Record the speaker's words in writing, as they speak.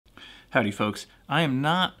Howdy folks, I am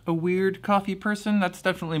not a weird coffee person. That's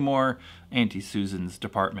definitely more Auntie Susan's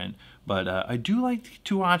department. But I do like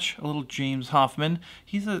to watch a little James Hoffmann.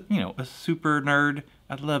 He's a super nerd.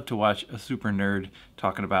 I'd love to watch a super nerd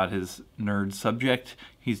talking about his nerd subject.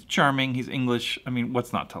 He's charming, he's English. I mean,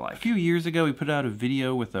 what's not to like? A few years ago, he put out a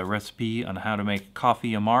video with a recipe on how to make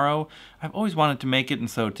coffee Amaro. I've always wanted to make it, and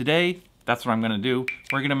so today, that's what I'm gonna do.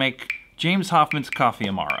 We're gonna make James Hoffmann's coffee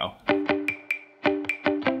Amaro.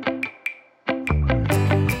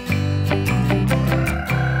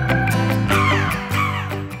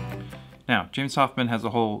 Now, James Hoffmann has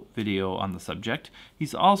a whole video on the subject.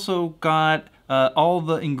 He's also got all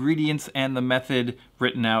the ingredients and the method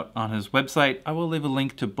written out on his website. I will leave a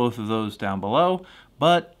link to both of those down below,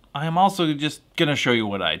 but I am also just gonna show you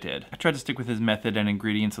what I did. I tried to stick with his method and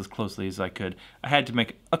ingredients as closely as I could. I had to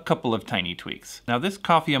make a couple of tiny tweaks. Now, this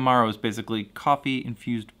coffee Amaro is basically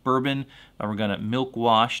coffee-infused bourbon that we're gonna milk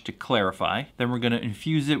wash to clarify. Then we're gonna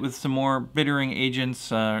infuse it with some more bittering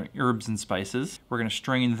agents, herbs and spices. We're gonna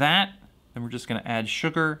strain that. Then we're just gonna add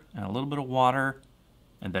sugar and a little bit of water,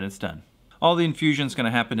 and then it's done. All the infusion is gonna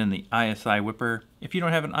happen in the ISI whipper. If you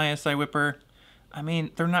don't have an ISI whipper, I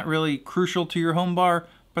mean, they're not really crucial to your home bar,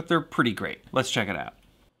 but they're pretty great. Let's check it out.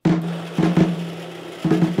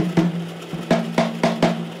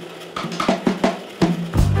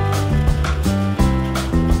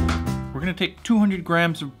 We're gonna take 200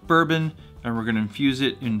 grams of bourbon and we're gonna infuse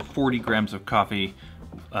it in 40 grams of coffee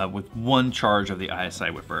with one charge of the ISI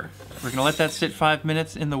whipper. We're gonna let that sit 5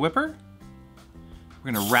 minutes in the whipper.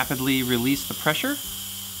 We're gonna rapidly release the pressure.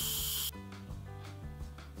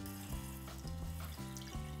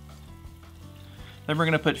 Then we're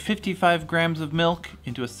gonna put 55 grams of milk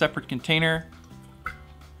into a separate container.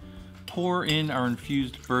 Pour in our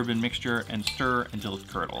infused bourbon mixture and stir until it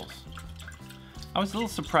curdles. I was a little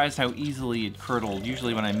surprised how easily it curdled.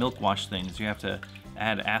 Usually when I milk wash things, you have to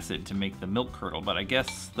add acid to make the milk curdle, but I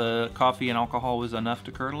guess the coffee and alcohol was enough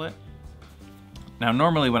to curdle it. Now,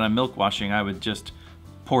 normally when I'm milk washing, I would just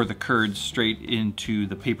pour the curds straight into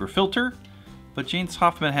the paper filter, but James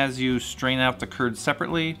Hoffmann has you strain out the curds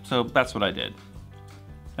separately, so that's what I did.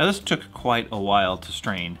 Now, this took quite a while to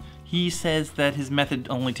strain. He says that his method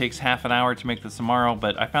only takes half an hour to make the Amaro,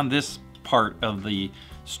 but I found this part of the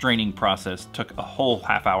straining process took a whole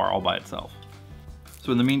half hour all by itself.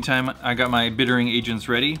 So in the meantime, I got my bittering agents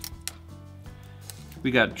ready. We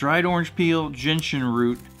got dried orange peel, gentian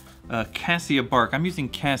root, cassia bark. I'm using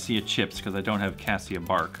cassia chips because I don't have cassia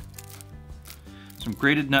bark. Some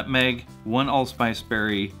grated nutmeg, 1 allspice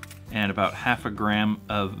berry, and about half a gram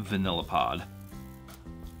of vanilla pod.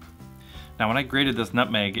 Now, when I grated this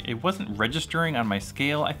nutmeg, it wasn't registering on my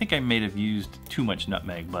scale. I think I may have used too much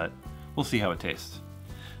nutmeg, but we'll see how it tastes.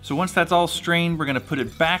 So once that's all strained, we're gonna put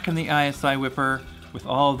it back in the ISI whipper with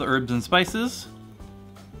all the herbs and spices.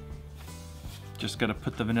 Just gotta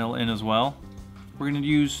put the vanilla in as well. We're gonna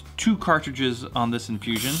use 2 cartridges on this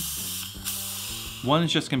infusion. One is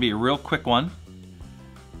just gonna be a real quick one.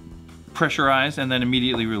 Pressurize and then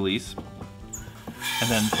immediately release. And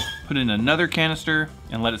then put in another canister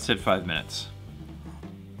and let it sit 5 minutes.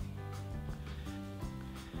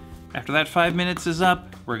 After that 5 minutes is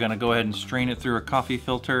up, we're gonna go ahead and strain it through a coffee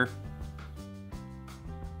filter.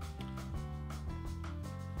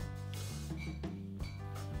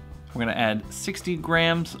 We're gonna add 60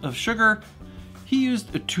 grams of sugar. He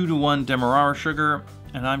used a 2-to-1 Demerara sugar,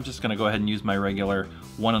 and I'm just gonna go ahead and use my regular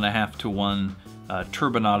 1.5-to-1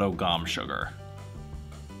 turbinado gum sugar.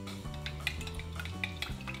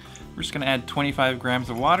 We're just gonna add 25 grams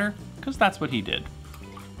of water, because that's what he did.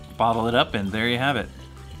 Bottle it up, and there you have it.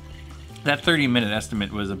 That 30-minute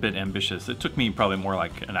estimate was a bit ambitious. It took me probably more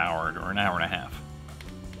like an hour or an hour and a half.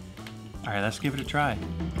 All right, let's give it a try.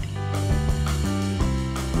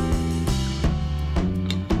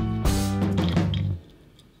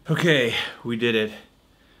 Okay, we did it.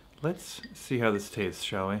 Let's see how this tastes,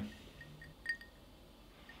 shall we?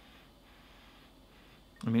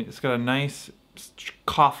 I mean, it's got a nice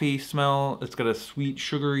coffee smell. It's got a sweet,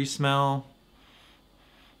 sugary smell.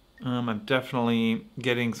 I'm definitely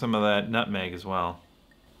getting some of that nutmeg as well.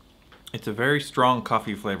 It's a very strong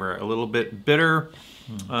coffee flavor, a little bit bitter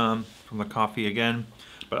from the coffee again,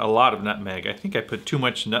 but a lot of nutmeg. I think I put too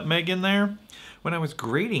much nutmeg in there. When I was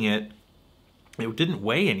grating it, it didn't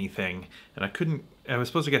weigh anything, and I was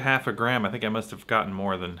supposed to get half a gram. I think I must have gotten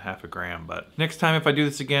more than half a gram, but next time if I do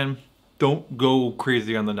this again, don't go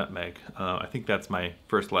crazy on the nutmeg. I think that's my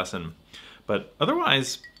first lesson. But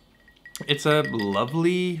otherwise, it's a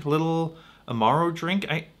lovely little Amaro drink.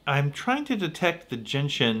 I'm trying to detect the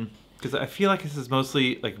gentian because I feel like this is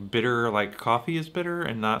mostly like bitter, like coffee is bitter,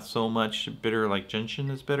 and not so much bitter like gentian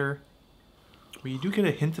is bitter. We do get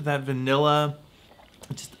a hint of that vanilla,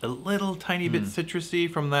 just a little tiny bit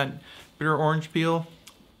citrusy from that bitter orange peel.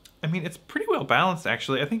 I mean, it's pretty well balanced,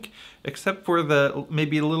 actually. I think, except for the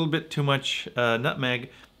maybe a little bit too much nutmeg,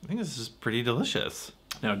 I think this is pretty delicious.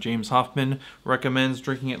 Now, James Hoffmann recommends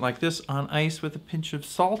drinking it like this on ice with a pinch of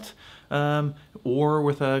salt, or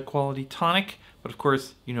with a quality tonic. But of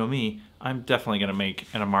course, you know me, I'm definitely gonna make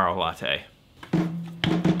an Amaro latte.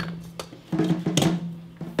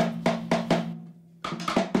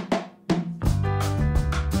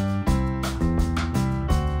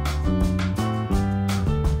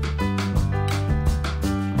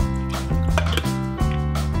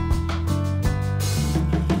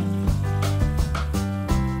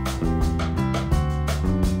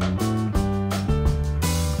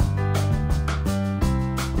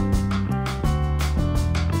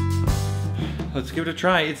 Let's give it a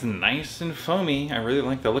try. It's nice and foamy. I really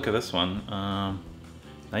like the look of this one.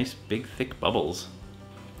 Nice big thick bubbles.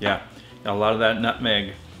 Yeah, a lot of that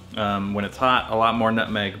nutmeg. When it's hot, a lot more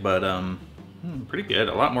nutmeg, but pretty good.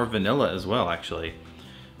 A lot more vanilla as well, actually.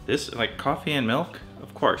 This, like coffee and milk,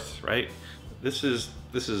 of course, right? This is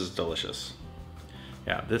delicious.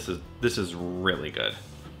 Yeah, this is really good.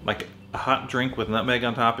 Like a hot drink with nutmeg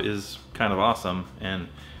on top is kind of awesome, and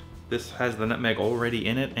this has the nutmeg already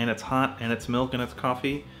in it, and it's hot, and it's milk, and it's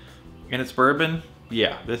coffee, and it's bourbon.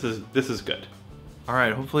 Yeah, this is good. All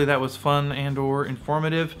right, hopefully that was fun and or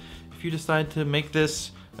informative. If you decide to make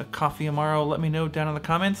this a coffee Amaro, let me know down in the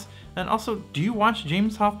comments. And also, do you watch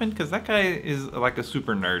James Hoffmann? Because that guy is like a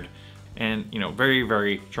super nerd, and you know, very,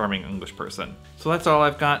 very charming English person. So that's all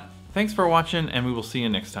I've got. Thanks for watching, and we will see you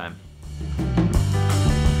next time.